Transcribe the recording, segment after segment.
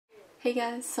Hey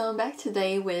guys, so I'm back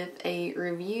today with a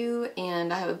review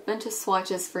and I have a bunch of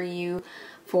swatches for you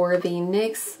for the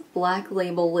NYX Black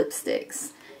Label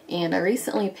lipsticks. And I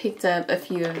recently picked up a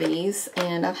few of these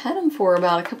and I've had them for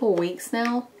about a couple weeks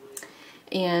now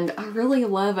and I really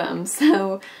love them.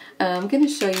 So I'm going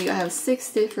to show you, I have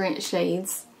 6 different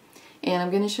shades and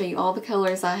I'm going to show you all the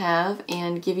colors I have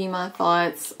and give you my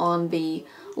thoughts on the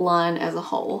line as a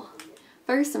whole.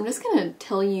 First, I'm just going to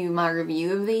tell you my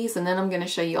review of these and then I'm going to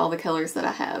show you all the colors that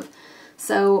I have.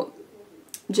 So,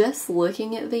 just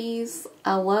looking at these,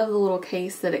 I love the little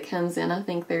case that it comes in. I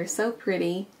think they're so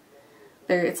pretty.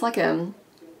 It's like a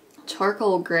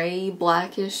charcoal gray,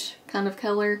 blackish kind of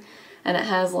color, and it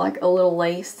has like a little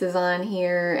lace design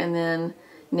here and then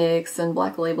NYX and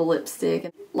Black Label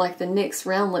lipstick. Like the NYX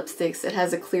round lipsticks, it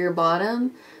has a clear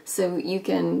bottom so you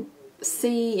can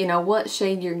see, you know, what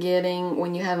shade you're getting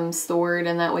when you have them stored,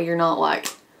 and that way you're not like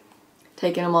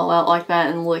taking them all out like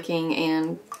that and looking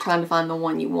and trying to find the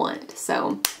one you want.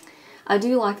 So I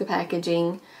do like the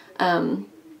packaging.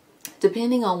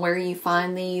 Depending on where you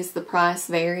find these, the price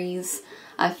varies.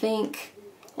 I think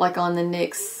like on the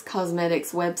NYX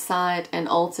Cosmetics website and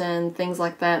Ulta and things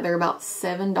like that, they're about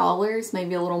 $7,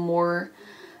 maybe a little more.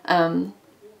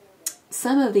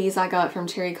 Some of these I got from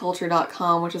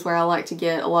cherryculture.com, which is where I like to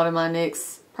get a lot of my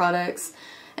NYX products.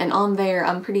 And on there,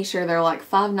 I'm pretty sure they're like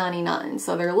 $5.99,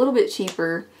 so they're a little bit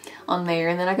cheaper on there.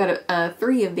 And then I got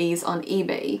 3 of these on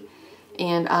eBay,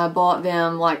 and I bought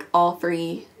them like all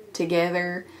 3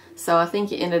 together. So I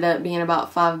think it ended up being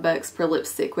about $5 per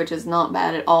lipstick, which is not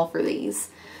bad at all for these.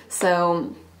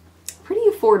 So pretty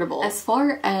affordable. As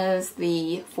far as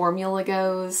the formula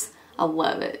goes, I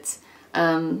love it.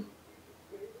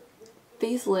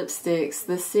 These lipsticks,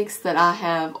 the 6 that I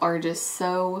have, are just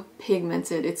so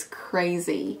pigmented. It's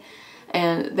crazy.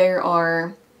 And there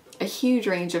are a huge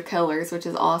range of colors, which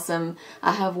is awesome.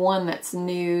 I have one that's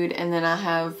nude, and then I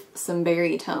have some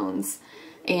berry tones.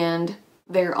 And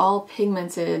they're all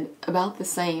pigmented about the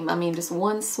same. I mean, just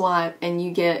one swipe and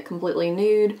you get completely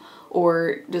nude,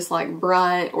 or just like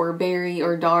bright, or berry,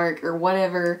 or dark, or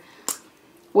whatever.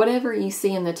 Whatever you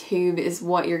see in the tube is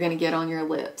what you're going to get on your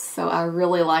lips, so I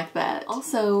really like that.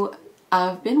 Also,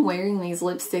 I've been wearing these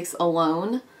lipsticks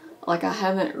alone. Like, I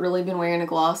haven't really been wearing a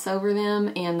gloss over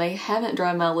them, and they haven't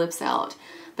dried my lips out.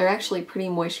 They're actually pretty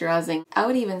moisturizing. I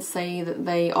would even say that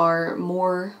they are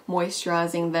more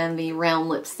moisturizing than the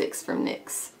round lipsticks from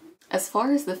NYX. As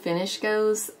far as the finish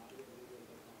goes,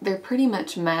 they're pretty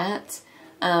much matte.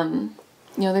 You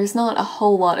know, there's not a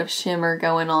whole lot of shimmer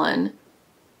going on.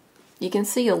 You can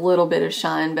see a little bit of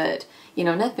shine, but, you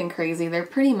know, nothing crazy. They're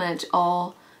pretty much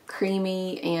all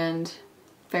creamy and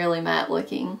fairly matte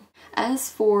looking. As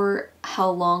for how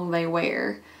long they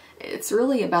wear, it's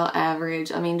really about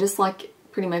average. I mean, just like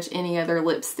pretty much any other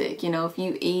lipstick. You know, if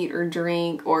you eat or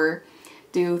drink or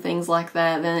do things like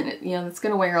that, then, you know, it's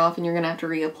going to wear off and you're going to have to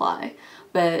reapply.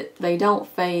 But they don't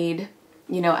fade,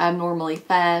 you know, abnormally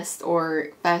fast or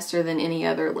faster than any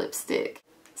other lipstick.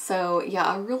 So yeah,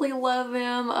 I really love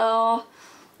them. Oh,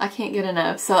 I can't get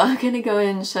enough. So I'm going to go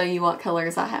ahead and show you what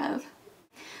colors I have.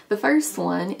 The first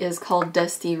one is called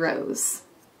Dusty Rose.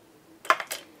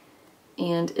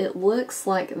 And it looks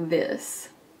like this.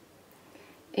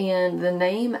 And the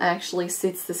name actually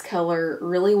suits this color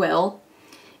really well.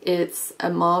 It's a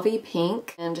mauvey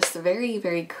pink and just a very,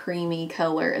 very creamy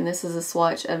color. And this is a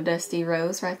swatch of Dusty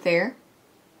Rose right there.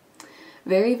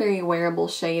 Very, very wearable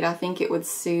shade. I think it would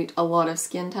suit a lot of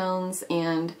skin tones,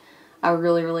 and I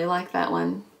really, really like that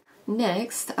one.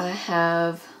 Next, I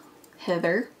have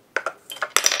Heather.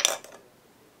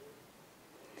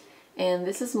 And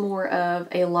this is more of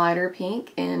a lighter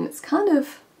pink, and it's kind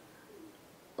of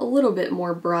a little bit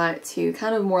more bright too.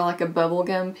 Kind of more like a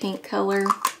bubblegum pink color.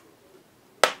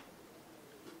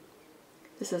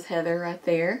 This is Heather right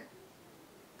there.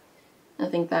 I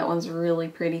think that one's really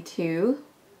pretty too.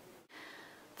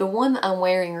 The one that I'm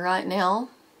wearing right now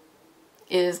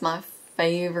is my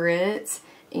favorite,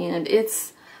 and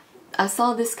I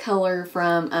saw this color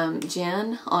from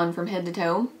Jen on From Head to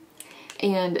Toe,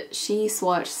 and she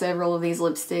swatched several of these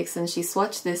lipsticks, and she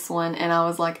swatched this one, and I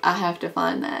was like, I have to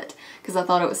find that, because I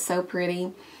thought it was so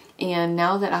pretty. And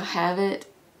now that I have it,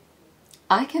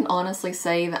 I can honestly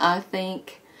say that I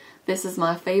think this is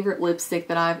my favorite lipstick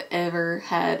that I've ever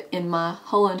had in my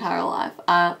whole entire life.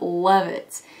 I love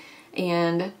it.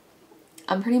 And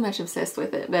I'm pretty much obsessed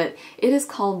with it, but it is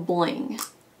called Bling.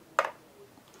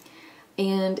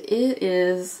 And it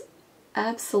is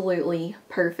absolutely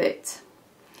perfect.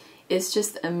 It's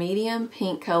just a medium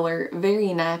pink color,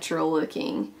 very natural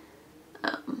looking.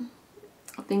 I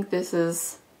think this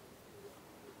is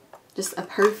just a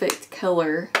perfect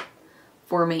color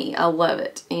for me. I love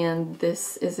it. And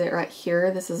this is it right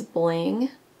here. This is Bling.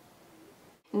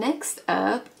 Next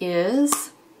up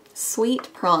is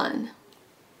Sweet Prawn.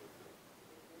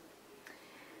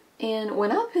 And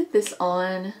when I put this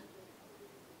on,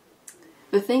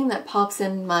 the thing that pops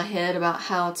in my head about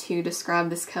how to describe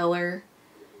this color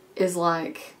is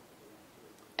like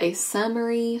a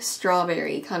summery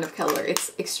strawberry kind of color.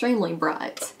 It's extremely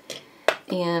bright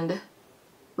and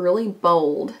really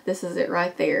bold. This is it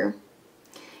right there.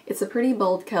 It's a pretty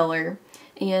bold color.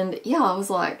 And yeah, I was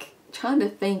like trying to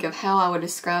think of how I would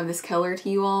describe this color to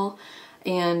you all.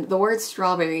 And the word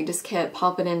strawberry just kept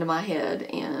popping into my head.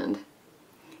 And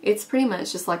it's pretty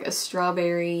much just like a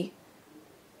strawberry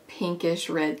pinkish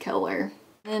red color.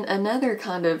 And another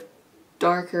kind of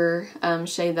darker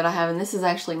shade that I have, and this is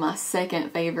actually my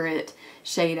second favorite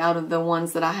shade out of the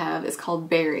ones that I have, is called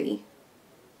Berry.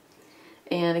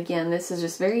 And again, this is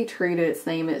just very true to its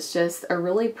name. It's just a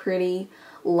really pretty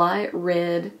light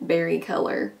red berry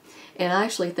color. And I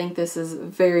actually think this is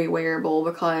very wearable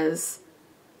because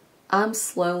I'm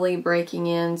slowly breaking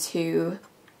into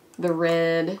the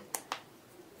red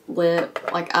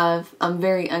lip. Like I'm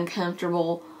very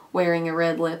uncomfortable wearing a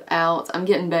red lip out. I'm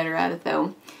getting better at it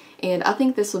though. And I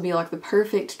think this would be like the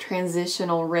perfect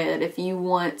transitional red if you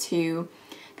want to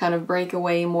kind of break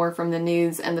away more from the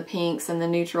nudes and the pinks and the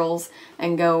neutrals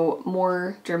and go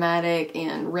more dramatic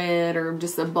and red or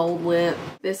just a bold lip.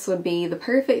 This would be the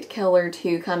perfect color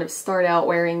to kind of start out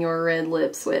wearing your red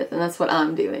lips with, and that's what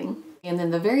I'm doing. And then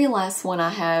the very last one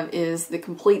I have is the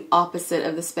complete opposite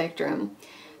of the spectrum,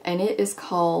 and it is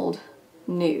called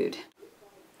Nude.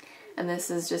 And this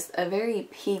is just a very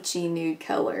peachy nude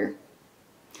color.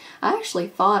 I actually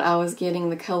thought I was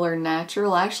getting the color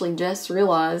Natural. I actually just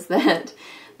realized that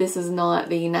this is not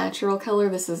the natural color,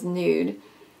 this is Nude.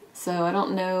 So I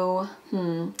don't know,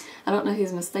 I don't know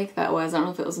whose mistake that was. I don't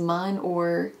know if it was mine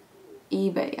or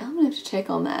eBay. I'm gonna have to check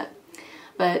on that.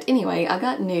 But anyway, I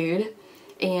got Nude,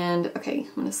 and okay,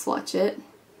 I'm gonna swatch it.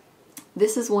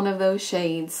 This is one of those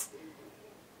shades.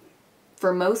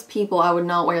 For most people, I would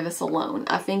not wear this alone.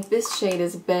 I think this shade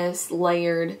is best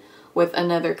layered with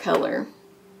another color,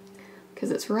 because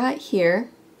it's right here,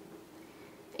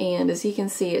 and as you can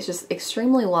see, it's just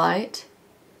extremely light,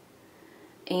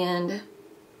 and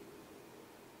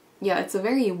yeah, it's a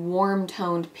very warm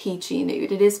toned peachy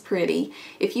nude. It is pretty.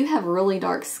 If you have really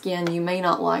dark skin, you may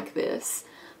not like this,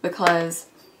 because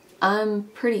I'm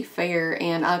pretty fair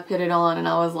and I put it on and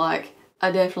I was like, I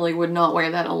definitely would not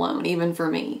wear that alone, even for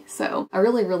me. So I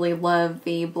really, really love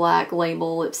the Black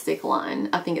Label lipstick line.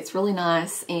 I think it's really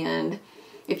nice, and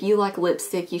if you like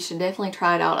lipstick, you should definitely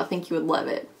try it out. I think you would love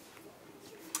it.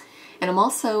 And I'm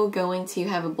also going to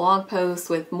have a blog post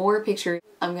with more pictures.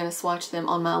 I'm going to swatch them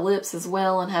on my lips as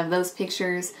well and have those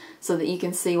pictures so that you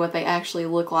can see what they actually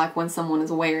look like when someone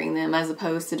is wearing them as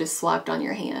opposed to just swiped on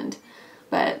your hand.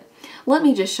 But let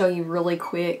me just show you really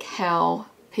quick how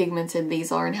pigmented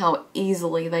these are and how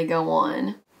easily they go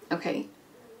on. Okay,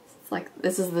 it's like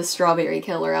this is the strawberry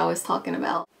color I was talking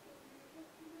about.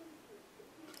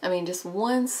 I mean, just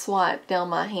one swipe down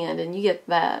my hand and you get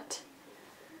that.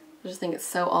 I just think it's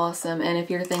so awesome. And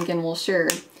if you're thinking, well, sure,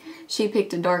 she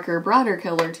picked a darker, brighter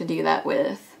color to do that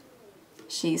with,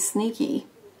 she's sneaky.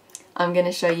 I'm going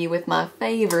to show you with my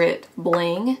favorite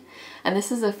Bling. And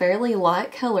this is a fairly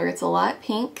light color. It's a light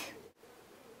pink.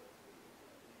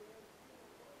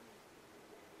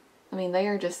 I mean, they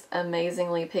are just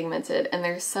amazingly pigmented, and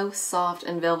they're so soft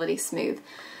and velvety smooth.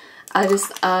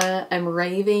 I am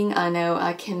raving. I know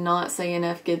I cannot say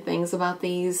enough good things about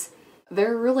these.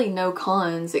 There are really no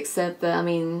cons except that, I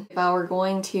mean, if I were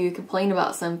going to complain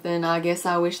about something, I guess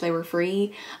I wish they were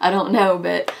free. I don't know,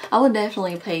 but I would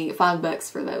definitely pay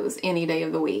 $5 for those any day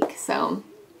of the week. So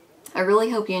I really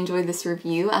hope you enjoyed this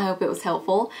review. I hope it was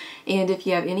helpful. And if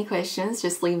you have any questions,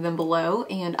 just leave them below,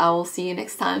 and I will see you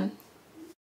next time.